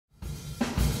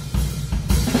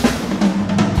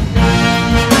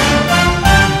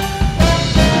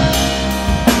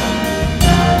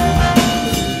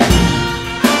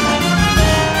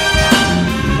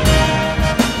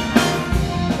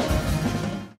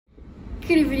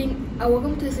Good evening and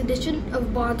welcome to this edition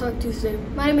of Bond Talk Tuesday.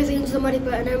 My name is Angel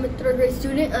Maripa and I'm a third grade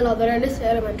student at Laureles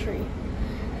Elementary.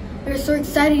 We're so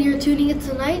excited you're tuning in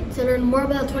tonight to learn more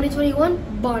about the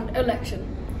 2021 bond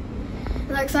election and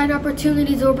the exciting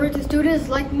opportunities over to students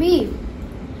like me.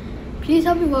 Please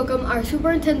help me welcome our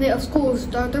Superintendent of Schools,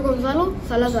 Dr. Gonzalo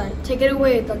Salazar. Take it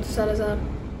away, Dr. Salazar.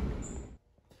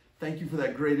 Thank you for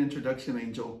that great introduction,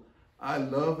 Angel. I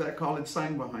love that college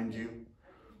sign behind you.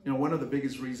 You know, one of the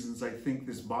biggest reasons I think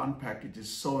this bond package is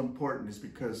so important is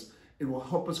because it will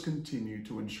help us continue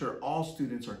to ensure all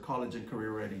students are college and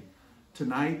career ready.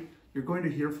 Tonight, you're going to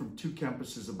hear from two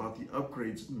campuses about the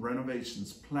upgrades and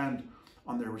renovations planned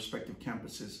on their respective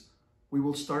campuses. We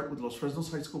will start with Los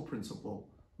Fresnos High School Principal,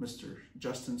 Mr.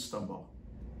 Justin Stumball.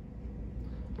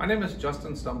 My name is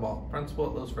Justin Stumball, Principal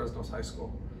at Los Fresnos High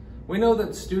School. We know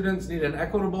that students need an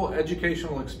equitable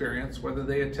educational experience whether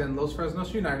they attend Los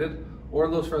Fresnos United or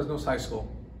Los Fresnos High School.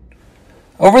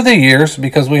 Over the years,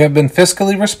 because we have been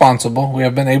fiscally responsible, we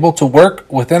have been able to work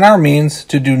within our means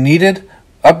to do needed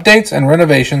updates and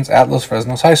renovations at Los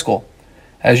Fresnos High School.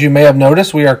 As you may have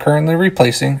noticed, we are currently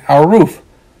replacing our roof.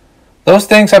 Those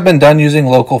things have been done using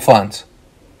local funds.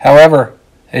 However,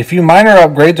 a few minor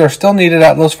upgrades are still needed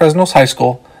at Los Fresnos High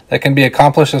School that can be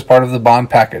accomplished as part of the bond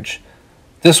package.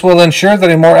 This will ensure that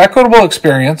a more equitable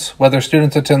experience, whether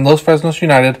students attend Los Fresnos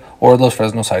United or Los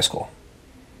Fresnos High School.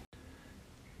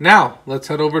 Now, let's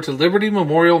head over to Liberty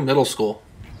Memorial Middle School.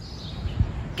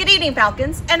 Good evening,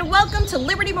 Falcons, and welcome to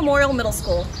Liberty Memorial Middle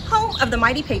School, home of the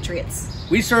Mighty Patriots.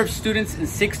 We serve students in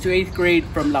 6th to 8th grade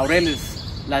from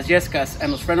Laureles, Las Yescas,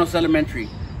 and Los Fresnos Elementary.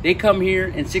 They come here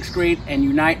in 6th grade and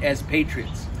unite as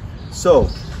Patriots. So,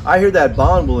 I hear that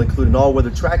bond will include an all-weather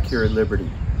track here at Liberty.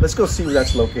 Let's go see where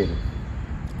that's located.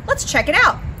 Let's check it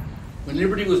out. When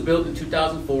Liberty was built in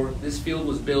 2004, this field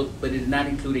was built, but it did not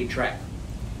include a track.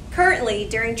 Currently,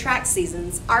 during track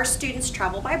seasons, our students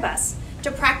travel by bus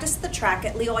to practice the track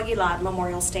at Leo Aguilar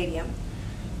Memorial Stadium.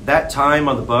 That time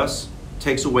on the bus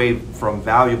takes away from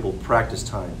valuable practice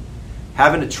time.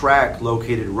 Having a track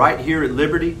located right here at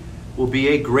Liberty will be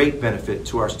a great benefit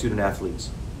to our student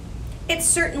athletes. It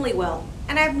certainly will,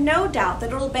 and I have no doubt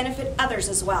that it will benefit others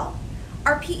as well.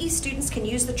 Our PE students can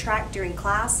use the track during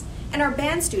class, and our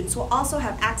band students will also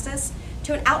have access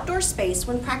to an outdoor space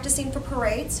when practicing for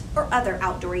parades or other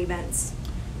outdoor events.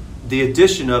 The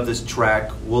addition of this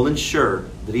track will ensure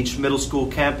that each middle school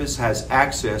campus has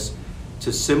access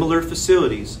to similar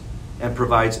facilities and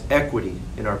provides equity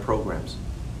in our programs.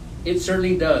 It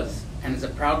certainly does, and as a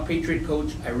proud Patriot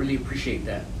coach, I really appreciate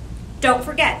that. Don't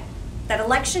forget that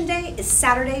Election Day is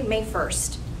Saturday, May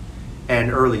 1st.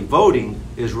 And early voting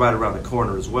is right around the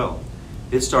corner as well.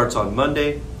 It starts on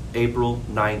Monday, April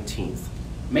 19th.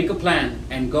 Make a plan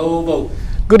and go vote.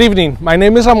 Good evening. My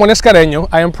name is Ramon Escareño.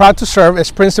 I am proud to serve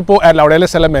as principal at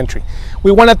Laureles Elementary.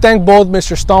 We want to thank both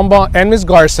Mr. Stombaugh and Ms.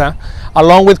 Garza,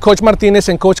 along with Coach Martinez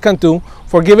and Coach Cantu,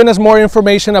 for giving us more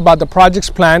information about the projects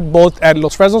planned both at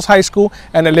Los Fresnos High School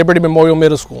and at Liberty Memorial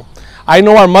Middle School. I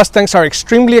know our Mustangs are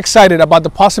extremely excited about the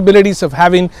possibilities of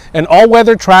having an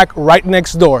all-weather track right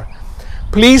next door.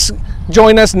 Please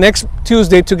join us next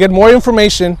Tuesday to get more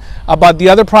information about the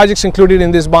other projects included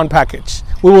in this bond package.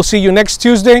 We will see you next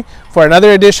Tuesday for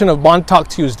another edition of Bond Talk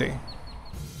Tuesday.